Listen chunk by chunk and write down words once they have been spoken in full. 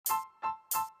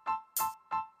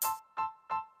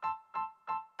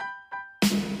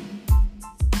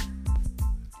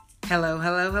Hello,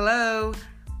 hello, hello.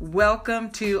 Welcome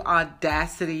to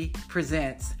Audacity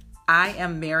Presents. I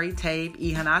am Mary Tabe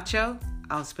Ihanacho.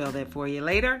 I'll spell that for you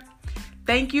later.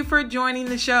 Thank you for joining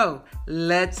the show.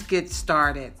 Let's get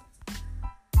started.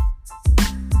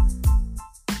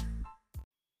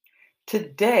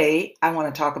 Today, I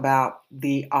want to talk about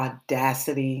the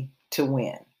audacity to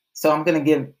win. So I'm going to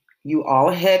give you all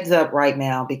a heads up right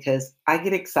now because I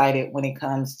get excited when it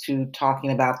comes to talking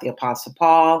about the Apostle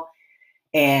Paul,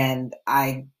 and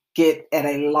I get at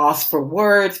a loss for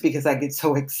words because I get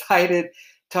so excited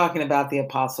talking about the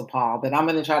Apostle Paul. But I'm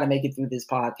going to try to make it through this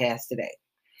podcast today.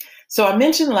 So I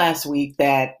mentioned last week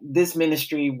that this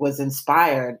ministry was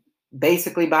inspired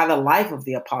basically by the life of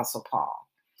the Apostle Paul.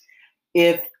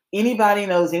 If anybody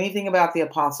knows anything about the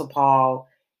Apostle Paul,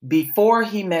 before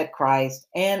he met Christ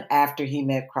and after he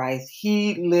met Christ,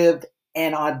 he lived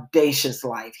an audacious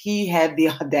life. He had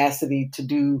the audacity to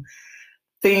do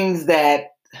things that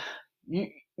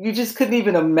you just couldn't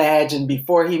even imagine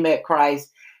before he met Christ.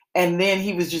 And then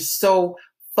he was just so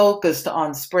focused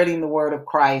on spreading the word of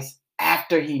Christ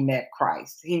after he met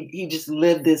Christ. He just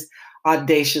lived this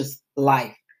audacious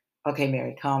life. Okay,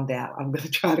 Mary, calm down. I'm going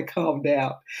to try to calm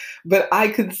down. But I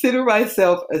consider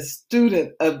myself a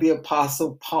student of the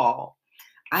Apostle Paul.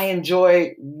 I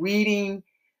enjoy reading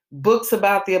books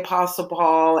about the Apostle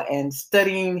Paul and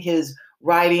studying his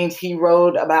writings. He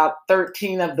wrote about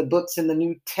 13 of the books in the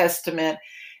New Testament.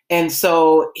 And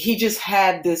so he just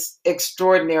had this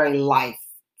extraordinary life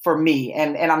for me,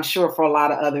 and I'm sure for a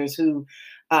lot of others who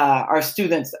are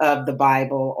students of the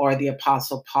Bible or the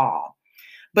Apostle Paul.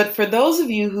 But for those of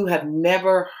you who have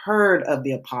never heard of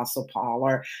the Apostle Paul,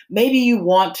 or maybe you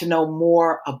want to know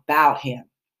more about him,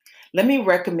 let me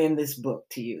recommend this book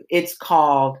to you. It's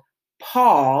called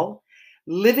Paul,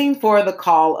 Living for the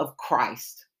Call of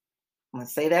Christ. I'm going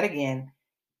to say that again.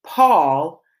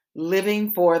 Paul,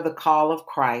 Living for the Call of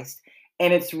Christ.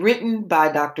 And it's written by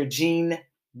Dr. Gene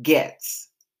Getz.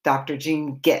 Dr.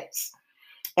 Gene Getz.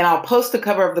 And I'll post the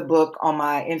cover of the book on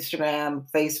my Instagram,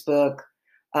 Facebook,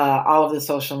 all of the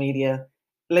social media.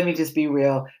 Let me just be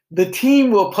real. The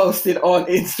team will post it on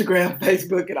Instagram,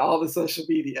 Facebook, and all the social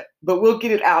media. But we'll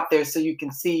get it out there so you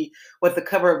can see what the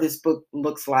cover of this book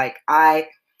looks like.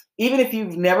 Even if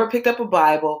you've never picked up a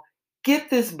Bible, get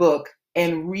this book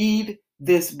and read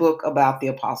this book about the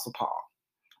Apostle Paul.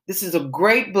 This is a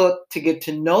great book to get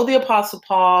to know the Apostle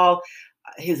Paul,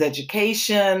 his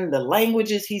education, the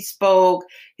languages he spoke,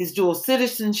 his dual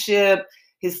citizenship,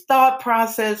 his thought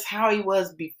process, how he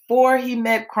was before he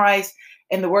met Christ,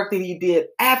 and the work that he did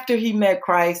after he met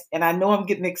Christ. And I know I'm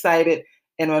getting excited,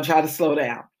 and I'll try to slow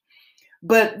down.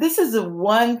 But this is the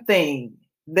one thing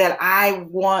that I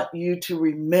want you to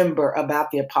remember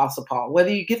about the Apostle Paul, whether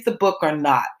you get the book or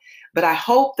not. But I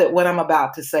hope that what I'm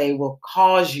about to say will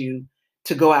cause you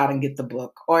to go out and get the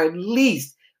book, or at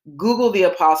least Google the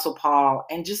Apostle Paul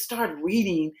and just start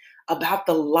reading about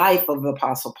the life of the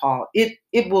Apostle Paul. It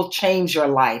will change your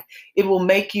life. It will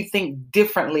make you think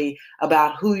differently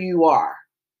about who you are.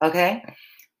 Okay?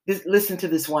 Listen to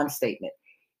this one statement.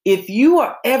 If you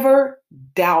are ever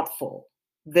doubtful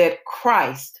that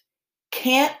Christ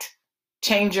can't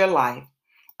change your life,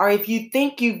 or if you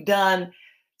think you've done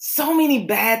so many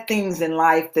bad things in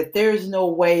life that there's no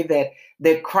way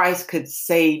that Christ could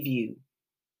save you,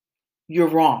 you're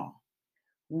wrong.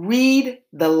 Read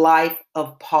the life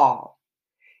of Paul.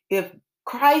 If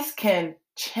Christ can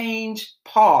change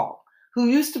Paul, who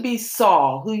used to be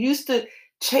Saul, who used to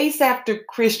chase after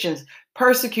Christians,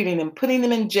 persecuting them, putting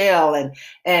them in jail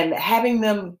and having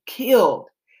them killed,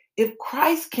 if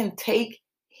Christ can take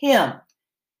him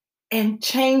and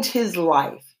change his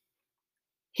life,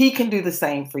 he can do the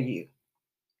same for you.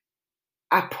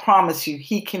 I promise you,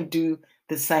 he can do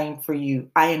the same for you.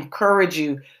 I encourage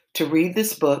you to read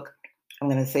this book. I'm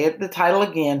going to say the title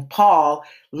again, Paul,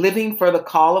 Living for the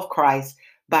Call of Christ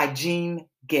by Gene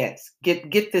Getz.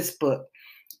 Get this book.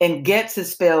 And Getz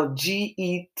is spelled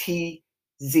Getz.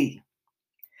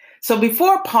 So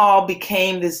before Paul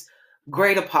became this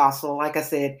great apostle, like I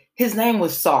said, his name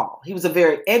was Saul. He was a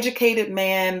very educated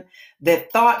man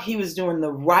that thought he was doing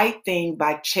the right thing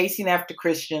by chasing after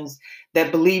Christians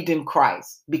that believed in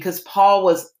Christ, because Paul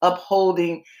was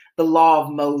upholding the law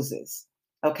of Moses.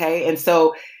 Okay, and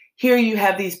so here you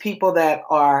have these people that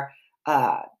are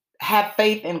have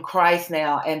faith in Christ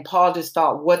now, and Paul just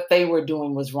thought what they were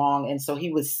doing was wrong, and so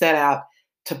he was set out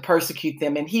to persecute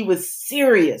them, and he was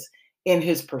serious in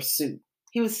his pursuit.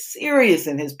 He was serious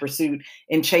in his pursuit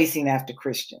in chasing after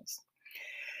Christians.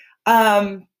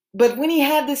 But when he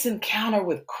had this encounter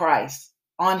with Christ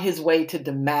on his way to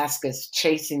Damascus,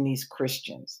 chasing these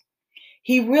Christians,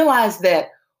 he realized that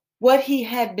what he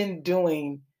had been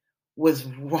doing was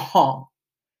wrong.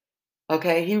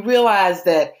 Okay, he realized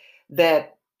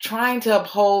that trying to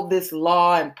uphold this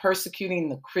law and persecuting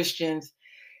the Christians,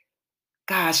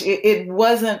 gosh, it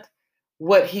wasn't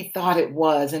what he thought it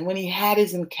was. And when he had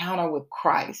his encounter with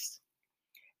Christ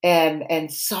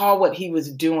and saw what he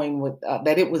was doing with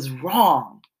that it was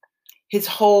wrong, his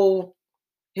whole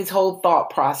thought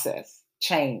process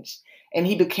changed, and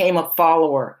he became a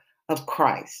follower of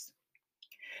Christ.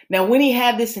 Now, when he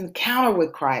had this encounter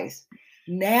with Christ,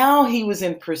 now he was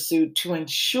in pursuit to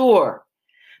ensure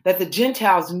that the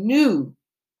Gentiles knew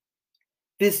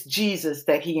this Jesus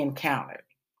that he encountered.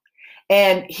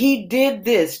 And he did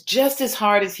this just as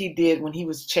hard as he did when he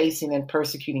was chasing and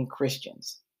persecuting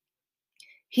Christians.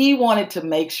 He wanted to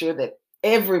make sure that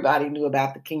everybody knew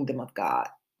about the kingdom of God.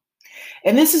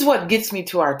 And this is what gets me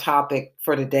to our topic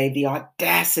for today, the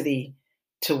audacity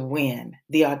to win.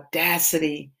 The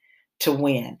audacity to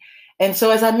win. And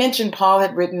so, as I mentioned, Paul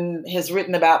has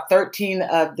written about 13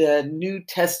 of the New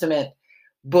Testament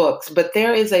books, but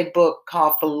there is a book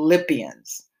called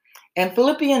Philippians. And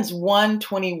Philippians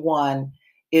 1:21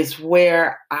 is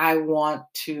where I want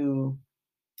to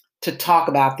talk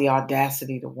about the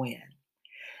audacity to win.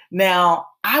 Now,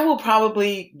 I will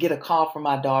probably get a call from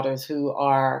my daughters who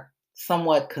are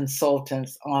somewhat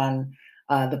consultants on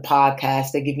the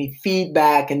podcast. They give me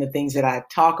feedback and the things that I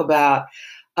talk about.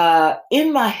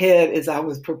 In my head, as I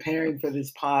was preparing for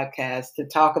this podcast to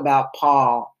talk about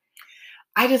Paul,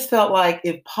 I just felt like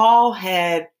if Paul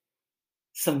had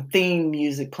some theme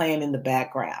music playing in the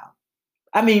background,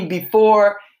 I mean,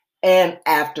 before and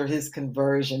after his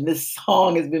conversion, this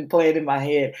song has been playing in my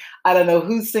head. I don't know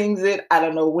who sings it. I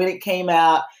don't know when it came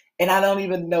out. And I don't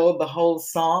even know the whole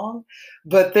song.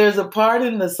 But there's a part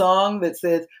in the song that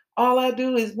says, all I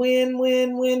do is win,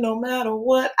 win, win, no matter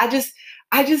what. I just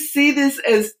see this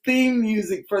as theme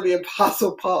music for the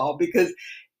Apostle Paul, because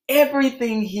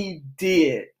everything he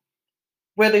did,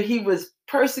 whether he was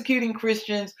persecuting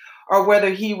Christians or whether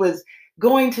he was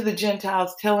going to the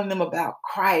Gentiles, telling them about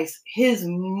Christ, his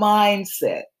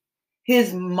mindset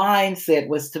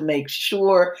was to make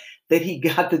sure that he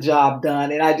got the job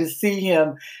done. And I just see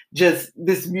him, just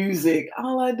this music,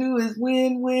 all I do is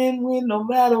win, win, win, no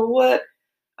matter what.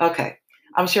 Okay,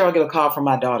 I'm sure I'll get a call from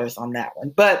my daughters on that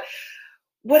one. But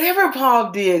whatever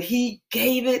Paul did, he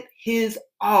gave it his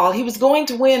all. He was going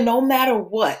to win no matter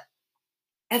what.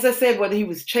 As I said, whether he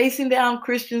was chasing down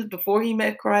Christians before he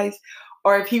met Christ,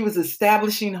 or if he was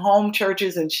establishing home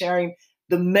churches and sharing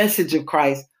the message of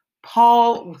Christ,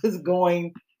 Paul was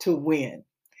going to win.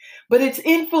 But it's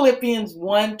in Philippians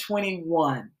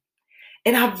 1:21.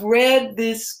 And I've read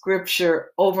this scripture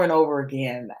over and over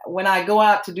again. When I go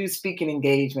out to do speaking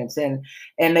engagements and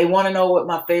they want to know what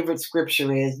my favorite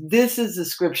scripture is, this is the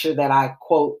scripture that I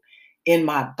quote in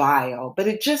my bio. But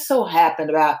it just so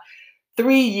happened about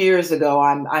 3 years ago,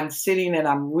 I'm sitting and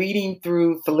I'm reading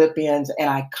through Philippians, and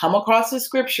I come across the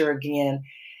scripture again,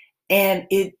 and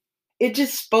it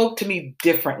just spoke to me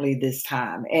differently this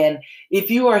time. And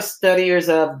if you are studiers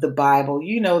of the Bible,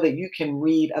 you know that you can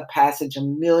read a passage a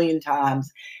million times,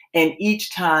 and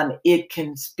each time it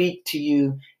can speak to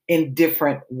you in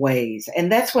different ways.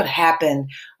 And that's what happened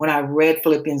when I read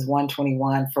Philippians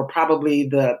 1:21 for probably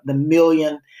the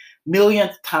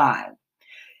millionth time.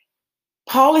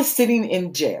 Paul is sitting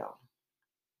in jail,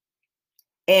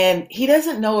 and he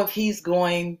doesn't know if he's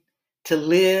going to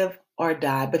live or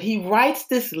die, but he writes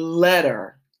this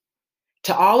letter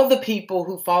to all of the people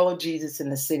who followed Jesus in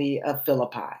the city of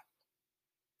Philippi.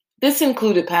 This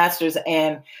included pastors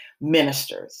and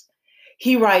ministers.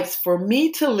 He writes, "For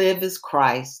me to live is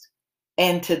Christ,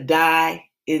 and to die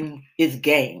is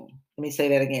gain." Let me say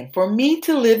that again. For me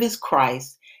to live is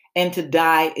Christ, and to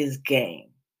die is gain.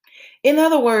 In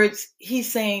other words,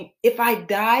 he's saying, if I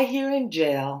die here in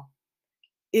jail,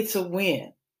 it's a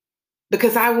win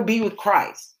because I will be with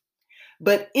Christ.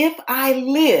 But if I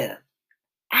live,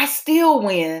 I still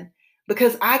win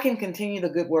because I can continue the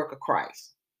good work of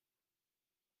Christ.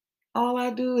 All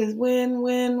I do is win,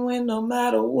 win, win, no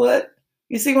matter what.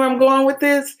 You see where I'm going with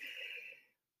this?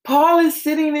 Paul is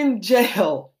sitting in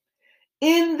jail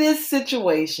in this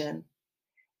situation,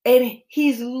 and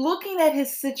he's looking at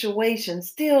his situation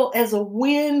still as a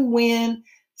win-win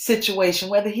situation,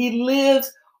 whether he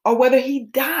lives or whether he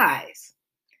dies.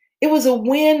 It was a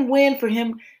win-win for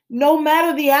him, no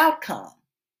matter the outcome.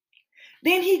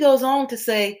 Then he goes on to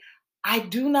say, I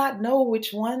do not know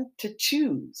which one to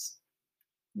choose.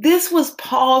 This was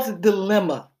Paul's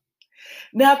dilemma.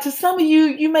 Now, to some of you,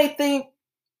 you may think,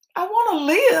 I want to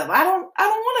live. I don't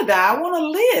want to die. I want to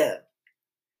live.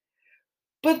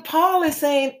 But Paul is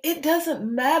saying it doesn't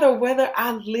matter whether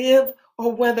I live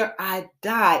or whether I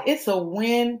die. It's a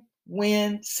win,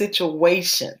 win-win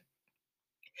situation.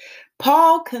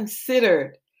 Paul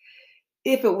considered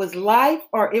if it was life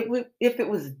or if it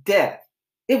was death,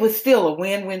 it was still a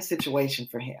win-win situation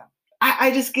for him.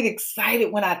 I just get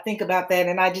excited when I think about that,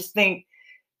 and I just think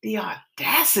the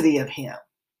audacity of him.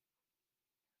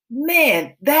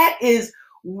 Man, that is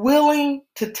willing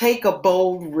to take a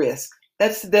bold risk.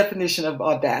 That's the definition of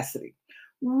audacity.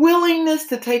 Willingness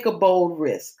to take a bold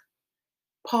risk.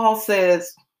 Paul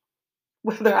says,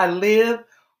 whether I live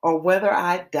or whether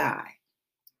I die.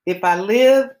 If I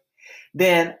live,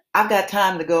 then I've got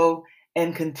time to go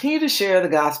and continue to share the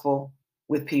gospel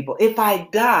with people. If I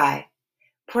die,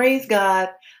 praise God,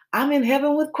 I'm in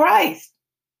heaven with Christ.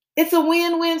 It's a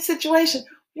win-win situation.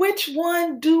 Which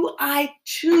one do I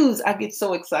choose? I get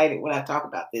so excited when I talk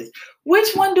about this.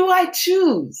 Which one do I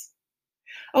choose?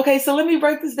 Okay, so let me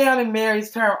break this down in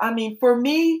Mary's term. I mean, for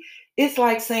me, it's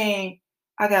like saying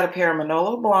I got a pair of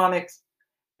Manolo Blahniks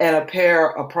and a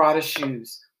pair of Prada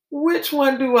shoes. Which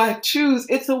one do I choose?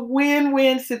 It's a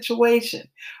win-win situation.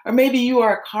 Or maybe you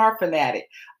are a car fanatic,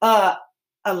 a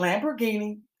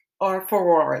Lamborghini or a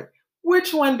Ferrari.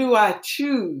 Which one do I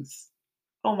choose?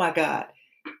 Oh my God.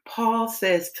 Paul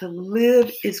says to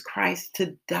live is Christ,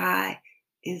 to die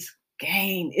is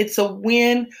gain. It's a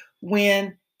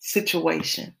win-win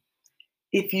situation.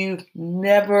 If you've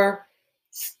never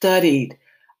studied,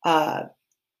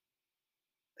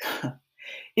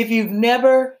 if you've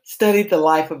never studied the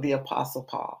life of the Apostle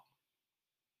Paul,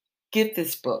 get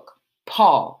this book,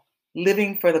 Paul,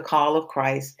 Living for the Call of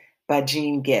Christ by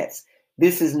Gene Getz.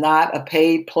 This is not a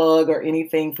paid plug or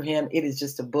anything for him. It is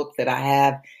just a book that I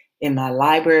have in my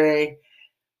library.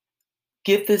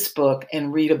 Get this book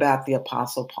and read about the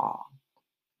Apostle Paul.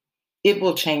 It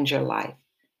will change your life.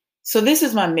 So this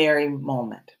is my Mary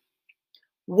moment.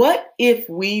 What if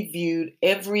we viewed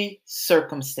every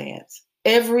circumstance,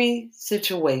 every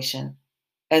situation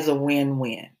as a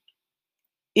win-win?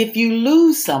 If you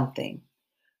lose something,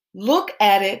 look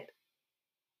at it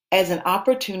as an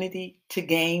opportunity to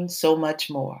gain so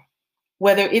much more.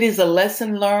 Whether it is a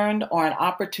lesson learned or an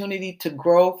opportunity to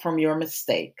grow from your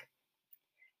mistake.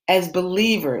 As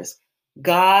believers,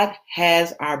 God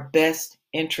has our best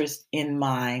interest in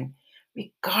mind,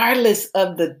 regardless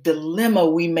of the dilemma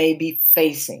we may be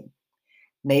facing.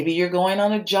 Maybe you're going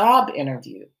on a job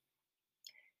interview.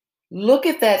 Look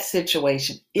at that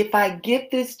situation. If I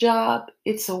get this job,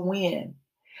 it's a win.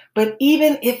 But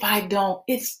even if I don't,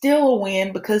 it's still a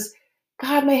win because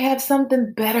God may have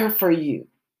something better for you.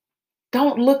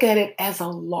 Don't look at it as a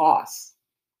loss.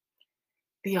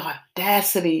 The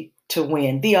audacity to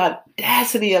win, the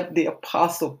audacity of the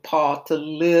Apostle Paul to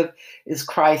live is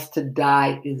Christ, to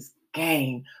die is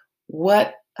gain.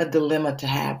 What a dilemma to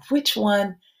have. Which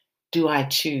one do I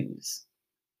choose?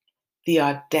 The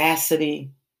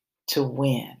audacity to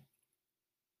win.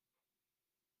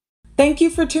 Thank you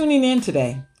for tuning in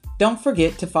today. Don't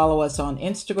forget to follow us on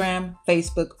Instagram,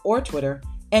 Facebook, or Twitter,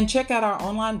 and check out our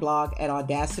online blog at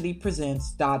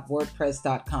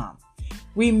audacitypresents.wordpress.com.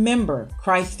 Remember,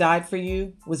 Christ died for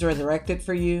you, was resurrected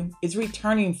for you, is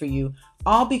returning for you,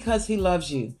 all because he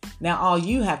loves you. Now all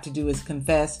you have to do is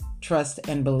confess, trust,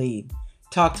 and believe.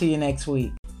 Talk to you next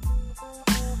week.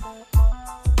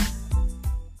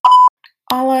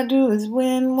 All I do is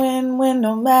win, win, win,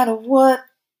 no matter what.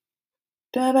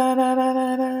 Da, da, da, da,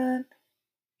 da, da.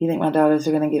 You think my daughters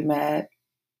are going to get mad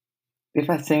if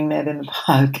I sing that in the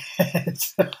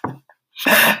podcast?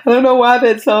 I don't know why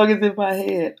that song is in my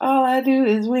head. All I do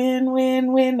is win,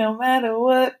 win, win, no matter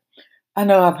what. I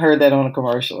know I've heard that on a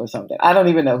commercial or something. I don't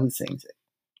even know who sings it.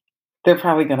 They're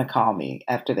probably going to call me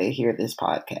after they hear this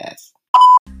podcast.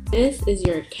 This is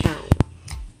your account.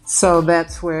 So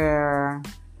that's where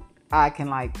I can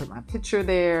put my picture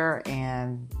there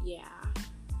and... Yeah.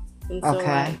 And so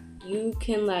okay. You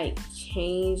can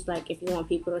change if you want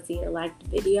people to see your liked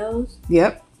videos.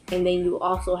 Yep. And then you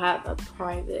also have a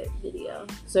private video.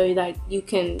 So you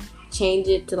can change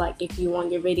it to if you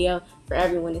want your video for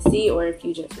everyone to see, or if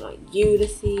you just want you to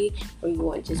see, or you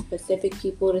want just specific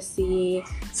people to see.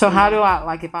 So how do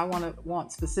I if I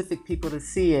want specific people to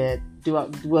see it,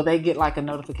 will they get a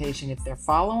notification if they're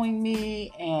following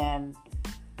me, and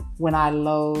when I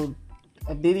load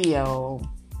a video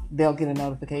they'll get a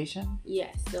notification?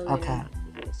 Yes, they'll get a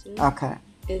notification. Okay.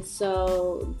 And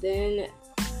so then